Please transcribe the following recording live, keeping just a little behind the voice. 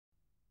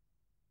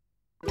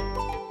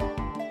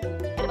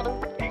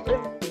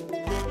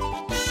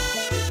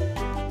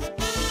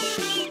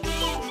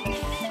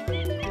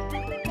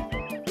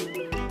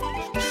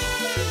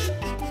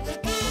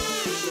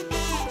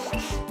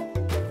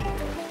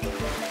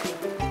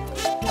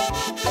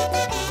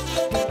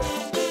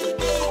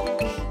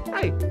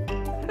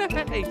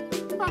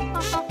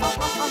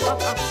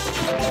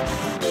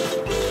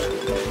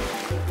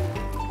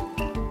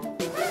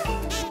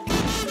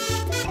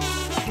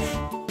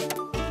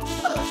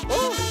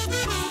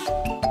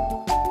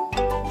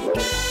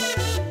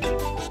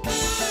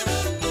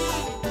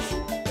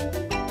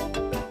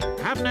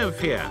Have no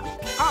fear.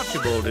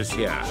 Archibald is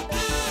here.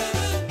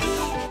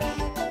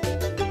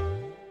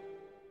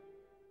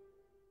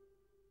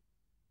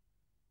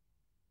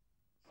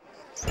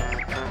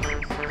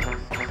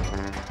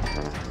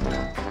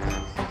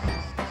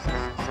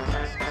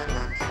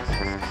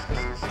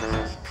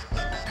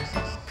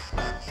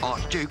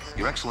 Archduke,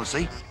 Your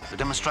Excellency, the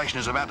demonstration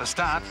is about to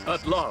start.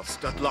 At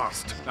last,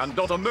 and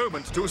not a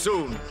moment too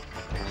soon.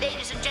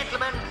 Ladies and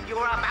gentlemen, you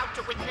are about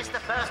to witness the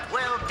first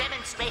world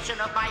demonstration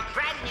of my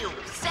brand new,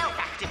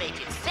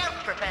 self-activated,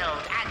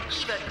 self-propelled, and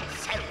even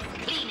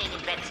self-cleaning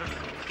invention,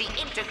 the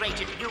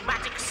integrated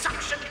pneumatic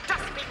suction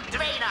dustbin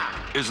drainer.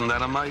 Isn't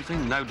that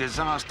amazing? No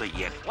disaster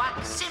yet.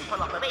 One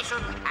simple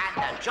operation and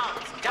the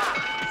job's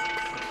done.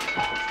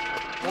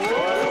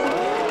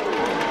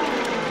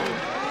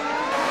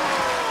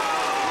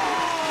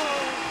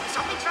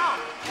 Something's wrong.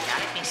 Now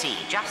let me see,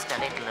 just a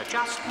little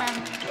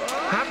adjustment.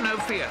 Have no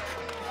fear.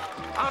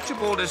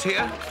 Archibald is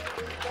here.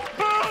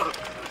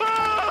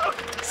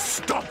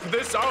 Stop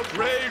this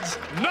outrage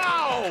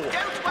now!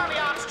 Don't worry,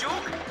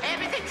 Archduke.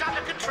 Everything's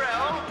under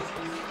control.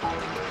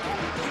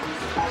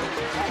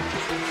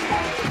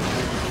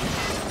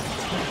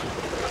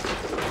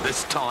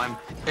 This time,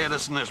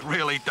 Edison has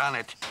really done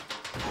it.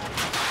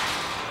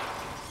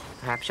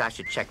 Perhaps I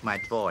should check my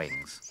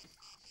drawings.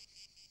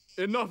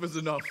 Enough is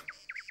enough.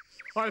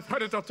 I've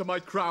had it up to my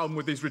crown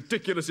with these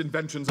ridiculous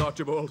inventions,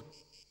 Archibald.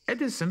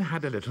 Edison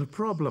had a little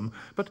problem,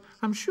 but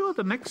I'm sure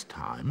the next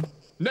time...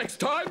 Next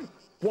time?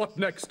 What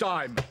next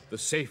time? The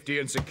safety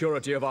and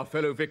security of our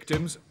fellow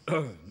victims,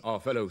 our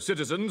fellow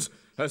citizens,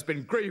 has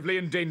been gravely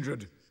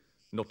endangered.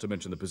 Not to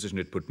mention the position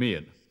it put me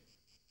in.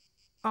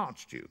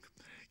 Archduke,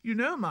 you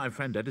know my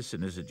friend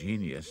Edison is a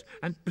genius,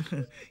 and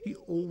he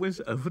always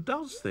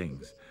overdoes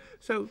things.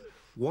 So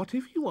what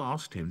if you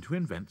asked him to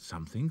invent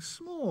something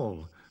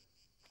small?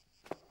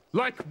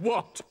 Like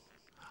what?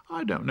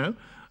 I don't know.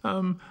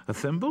 A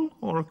thimble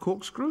or a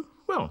corkscrew?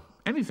 Well,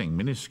 anything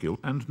minuscule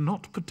and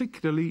not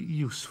particularly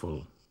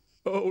useful.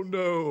 Oh,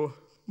 no.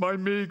 My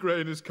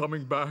migraine is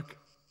coming back.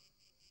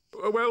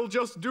 Well,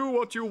 just do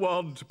what you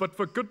want, but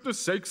for goodness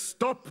sake,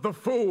 stop the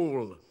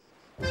fool.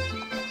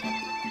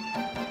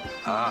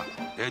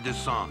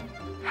 Edison,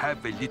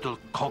 have a little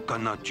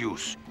coconut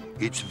juice.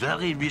 It's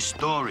very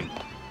restoring.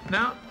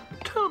 Now,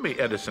 tell me,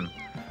 Edison,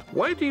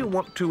 why do you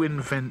want to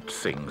invent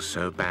things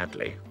so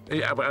badly?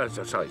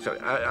 Sorry.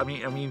 I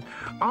mean,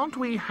 aren't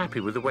we happy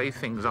with the way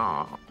things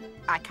are?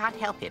 I can't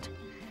help it.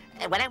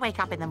 When I wake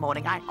up in the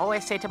morning, I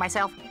always say to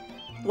myself,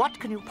 what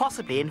can you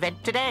possibly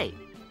invent today?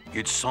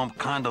 It's some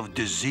kind of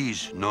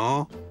disease,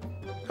 no?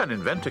 An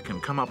inventor can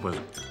come up with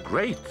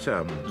great,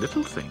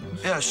 little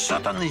things. Yeah,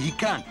 certainly he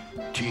can.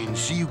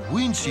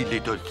 Teensy-weensy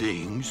little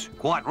things.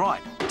 Quite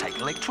right. Take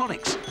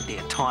electronics.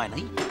 They're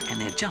tiny and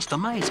they're just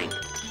amazing.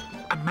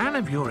 A man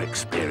of your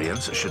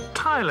experience should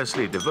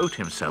tirelessly devote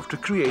himself to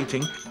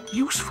creating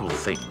useful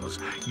things.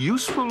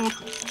 Useful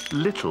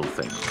little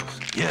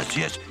things.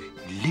 Yes,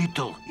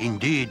 little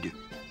indeed.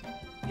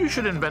 You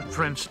should invent,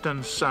 for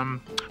instance,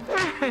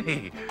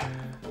 hey,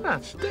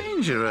 that's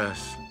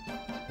dangerous.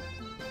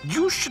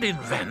 You should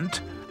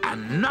invent a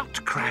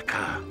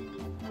nutcracker.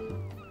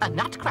 A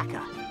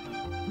nutcracker?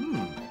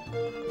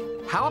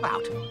 How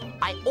about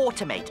I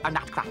automate a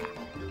nutcracker?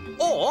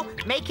 Or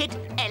make it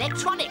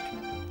electronic?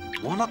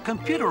 Why not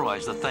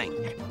computerize the thing?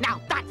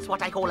 Now that's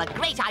what I call a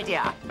great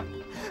idea.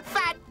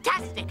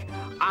 Fantastic!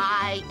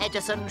 I,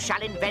 Edison,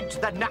 shall invent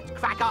the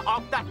nutcracker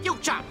of the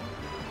future.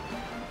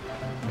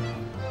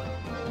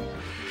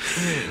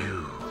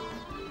 Phew.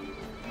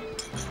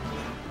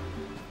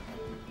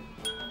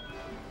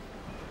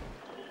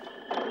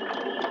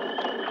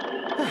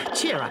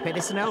 Cheer up,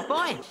 Edison, old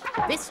boy.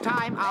 This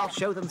time I'll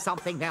show them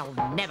something they'll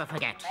never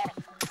forget.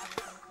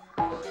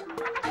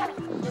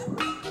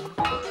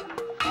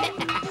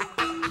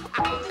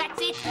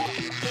 That's it.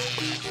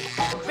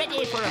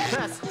 Ready for a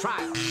first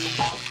trial.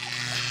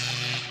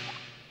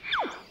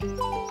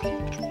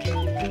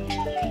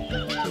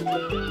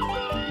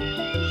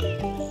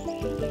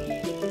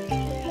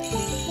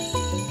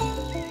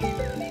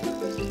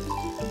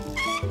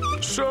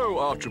 So,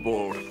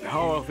 Archibald,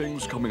 how are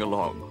things coming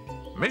along?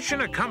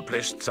 Mission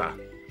accomplished, sir.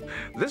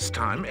 This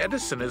time,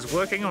 Edison is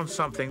working on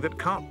something that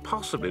can't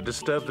possibly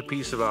disturb the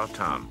peace of our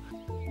town.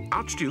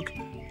 Archduke,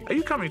 are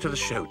you coming to the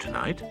show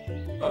tonight?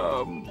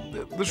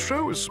 The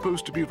show is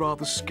supposed to be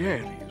rather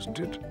scary, isn't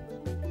it?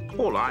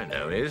 All I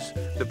know is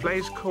the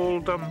play's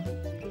called, The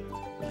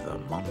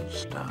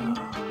Monster.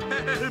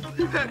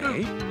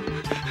 Hey?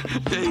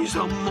 There's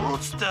a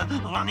monster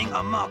running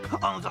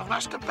amok on the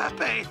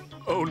Rastepappe.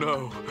 Oh,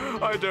 no.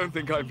 I don't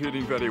think I'm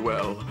feeling very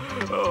well.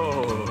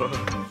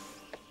 Oh.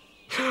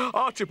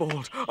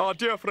 Archibald, our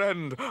dear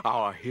friend,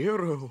 our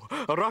hero,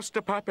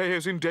 Rastepappe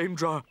is in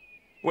danger.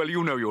 Well,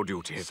 you know your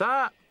duty.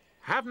 Sir,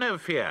 Have no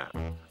fear.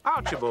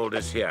 Archibald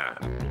is here.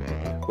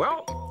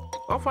 Well,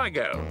 off I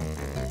go.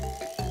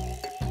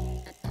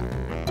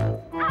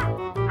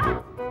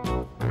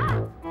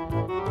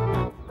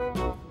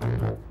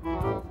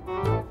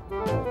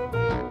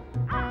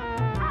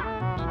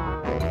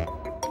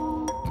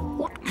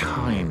 What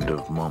kind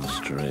of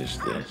monster is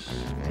this?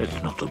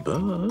 It's not a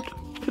bird.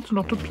 It's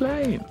not a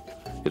plane.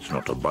 It's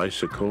not a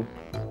bicycle.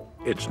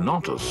 It's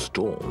not a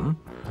storm.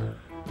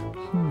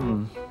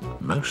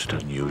 Most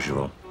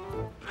unusual.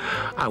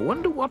 I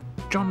wonder what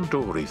John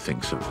Dory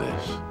thinks of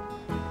this.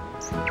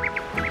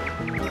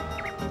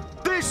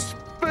 This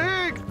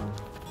big!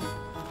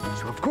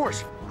 So of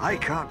course, I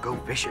can't go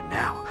fishing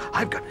now.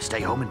 I've got to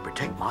stay home and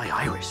protect my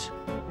iris.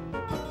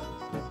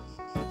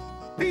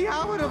 The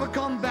hour of a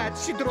combat,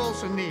 she draws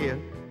so near.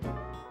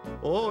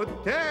 Oh,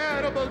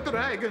 terrible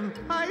dragon,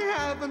 I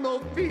have no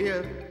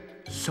fear.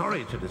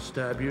 Sorry to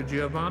disturb you,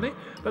 Giovanni,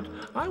 but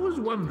I was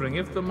wondering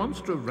if the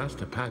monster of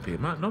Rastepappe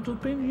might not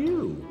have been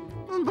you.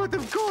 But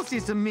of course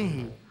it's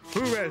me.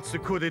 Who else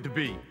could it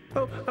be?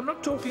 Oh, I'm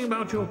not talking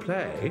about your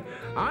play.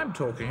 I'm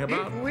talking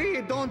about... If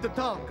we don't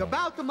talk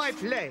about my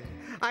play,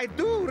 I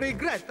do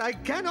regret I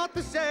cannot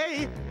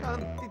say...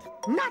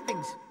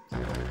 nothings.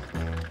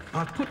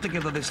 I've put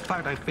together this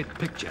photo fit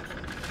picture.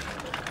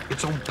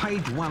 It's on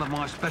page 1 of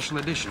my special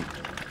edition.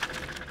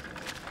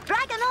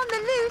 Dragon on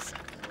the loose.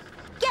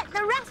 Get the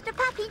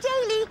Rastepappe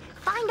Daily.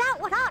 Find out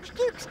what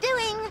Archduke's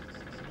doing.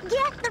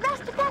 Get the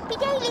Rastepappe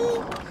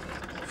Daily.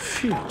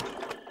 Phew.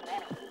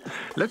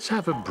 Let's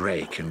have a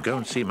break and go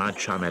and see my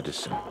chum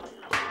Edison.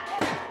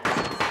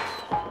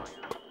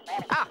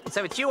 Ah,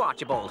 so it's you,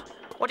 Archibald.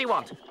 What do you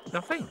want?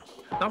 Nothing.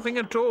 Nothing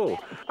at all.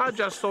 I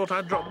just thought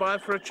I'd drop by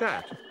for a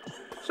chat.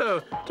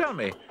 So, tell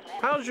me,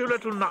 how's your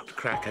little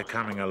nutcracker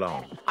coming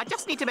along? I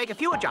just need to make a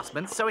few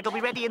adjustments so it'll be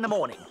ready in the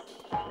morning.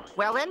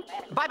 Well then,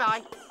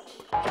 bye-bye.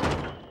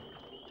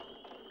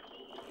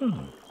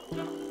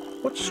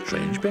 What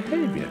strange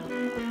behavior.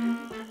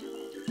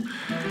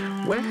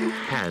 Where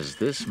has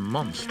this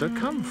monster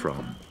come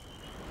from?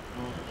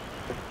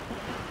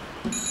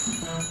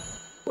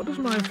 What does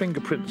my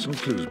fingerprints and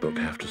clues book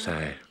have to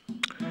say?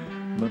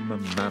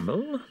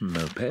 Mammal,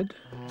 moped.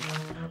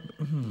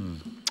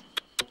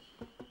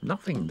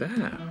 Nothing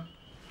there.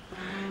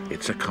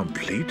 It's a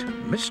complete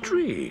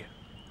mystery.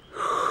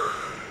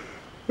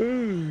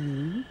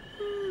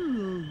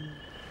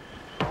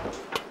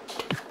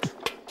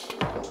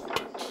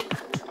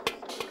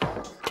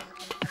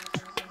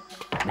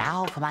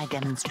 Now for my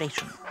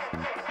demonstration.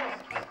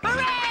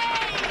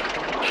 Hooray!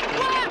 It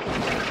worked!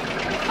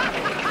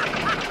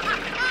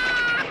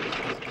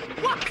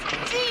 What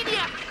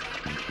genius!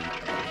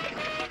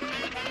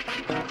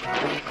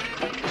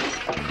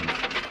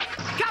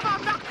 Come on,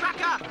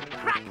 Nutcracker!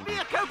 Crack me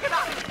a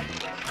coconut!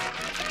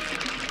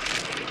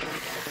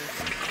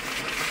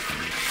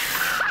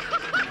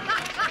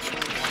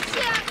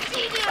 Sheer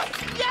genius!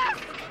 Yes!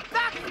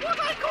 That's what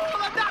I call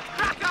a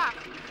Nutcracker!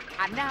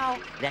 And now,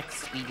 let's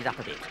speed it up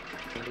a bit.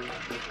 No!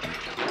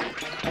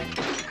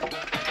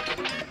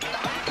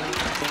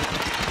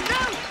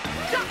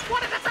 Just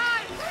one at a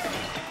time!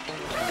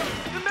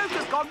 The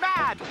motor's gone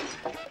mad!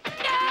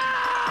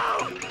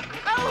 No!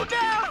 Oh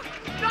no!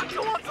 Not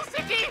towards the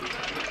city!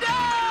 No!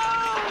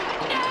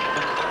 No!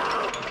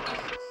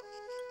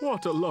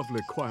 What a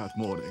lovely, quiet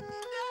morning.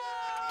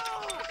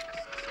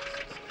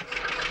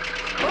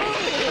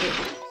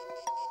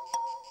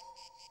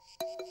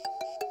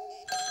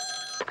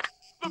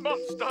 The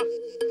monster!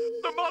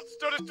 The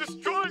monster is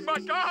destroying my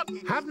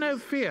garden! Have no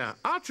fear.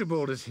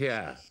 Archibald is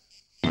here.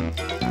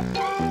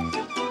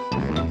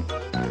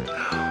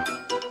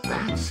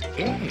 That's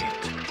it.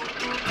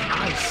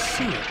 I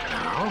see it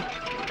now.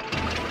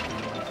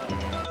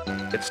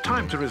 It's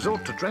time to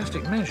resort to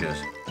drastic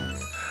measures.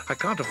 I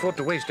can't afford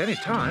to waste any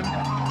time.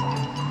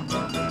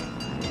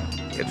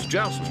 It's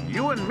just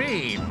you and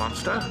me,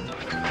 monster.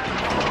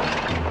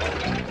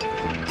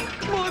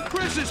 My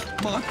presents!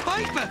 My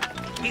paper!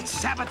 It's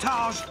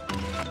sabotage!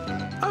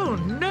 Oh,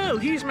 no,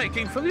 he's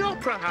making for the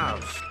opera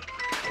house.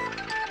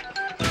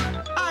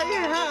 I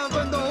have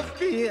no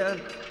fear.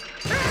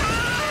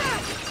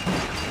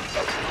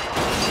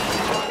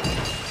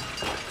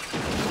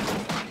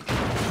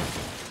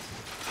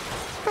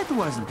 That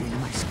wasn't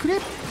in my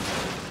script.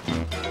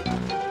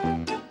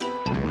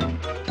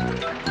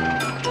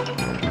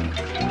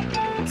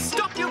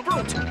 Stop, you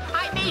brute!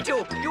 I need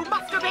you! You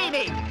must obey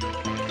me!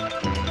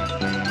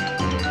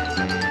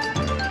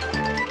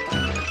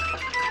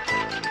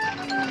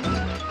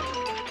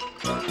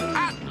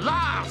 At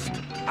last!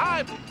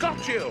 I've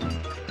got you!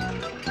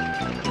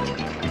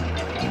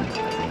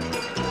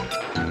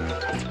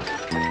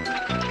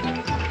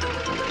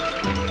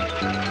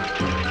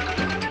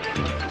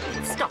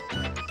 Stop!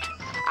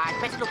 I'd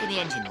better look in the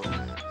engine room.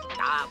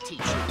 I'll teach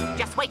you.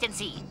 Just wait and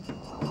see.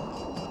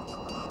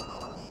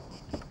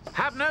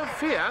 Have no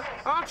fear.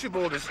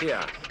 Archibald is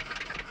here.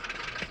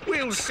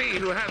 We'll see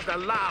who has the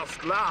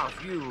last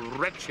laugh, you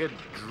wretched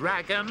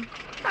dragon.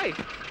 Hey,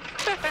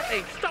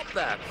 hey, stop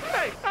there.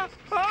 Hey,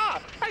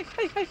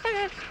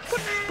 hey,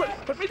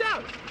 put me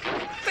down.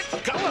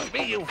 go of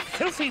me, you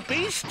filthy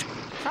beast!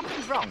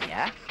 Something's wrong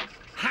here.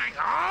 Hang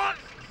on!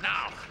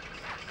 Now,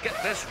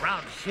 get this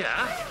round here.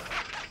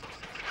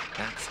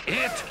 That's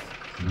it.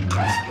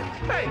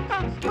 Hey!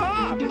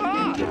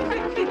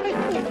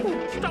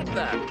 Stop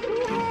there!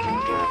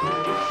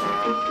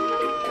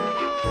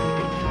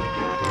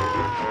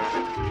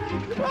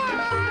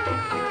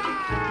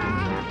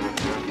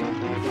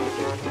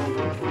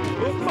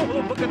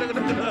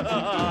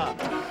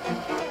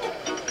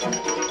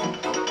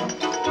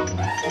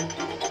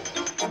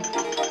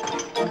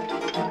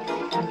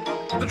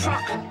 The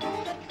truck!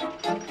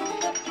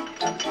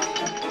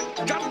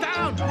 Jump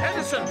down!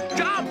 Edison,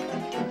 jump!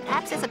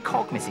 Perhaps there's a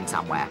cog missing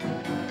somewhere.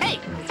 Hey!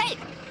 Hey!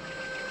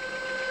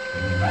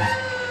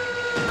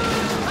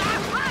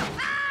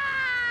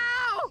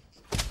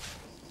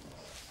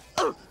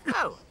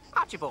 Oh,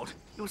 Archibald,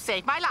 you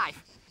saved my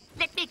life.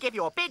 Let me give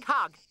you a big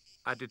hug.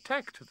 I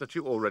detect that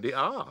you already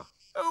are.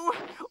 Oh,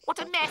 what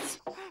a mess.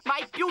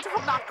 My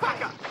beautiful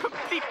nutcracker,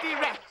 completely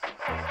wrecked.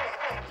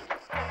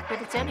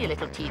 But it's only a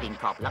little teething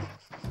problem.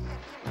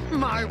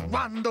 My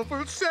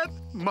wonderful set.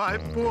 My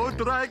poor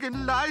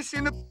dragon lies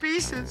in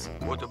pieces.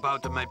 What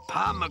about my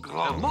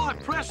pomegranate? My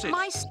presses.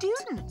 My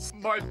students.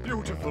 My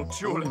beautiful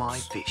tulips. My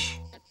fish.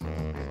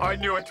 I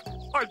knew it.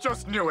 I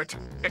just knew it.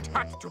 It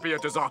had to be a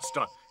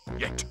disaster.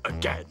 Yet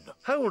again.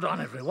 Hold on,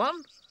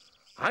 everyone.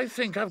 I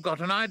think I've got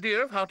an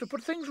idea of how to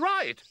put things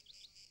right.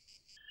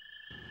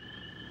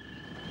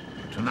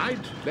 Tonight,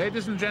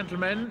 ladies and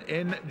gentlemen,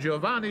 in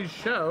Giovanni's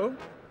show,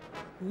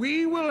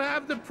 we will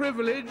have the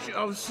privilege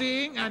of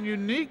seeing an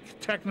unique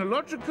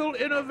technological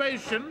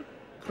innovation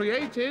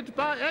created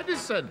by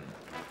Edison.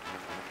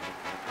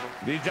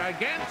 The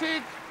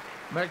gigantic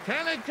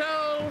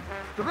mechanical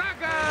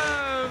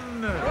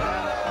dragon!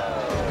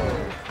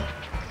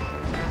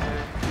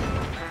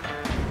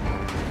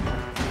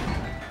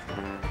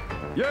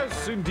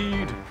 Yes,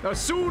 indeed. As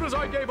soon as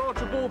I gave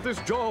Archibald this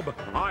job,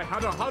 I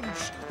had a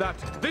hunch that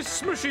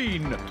this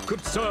machine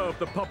could serve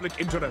the public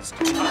interest.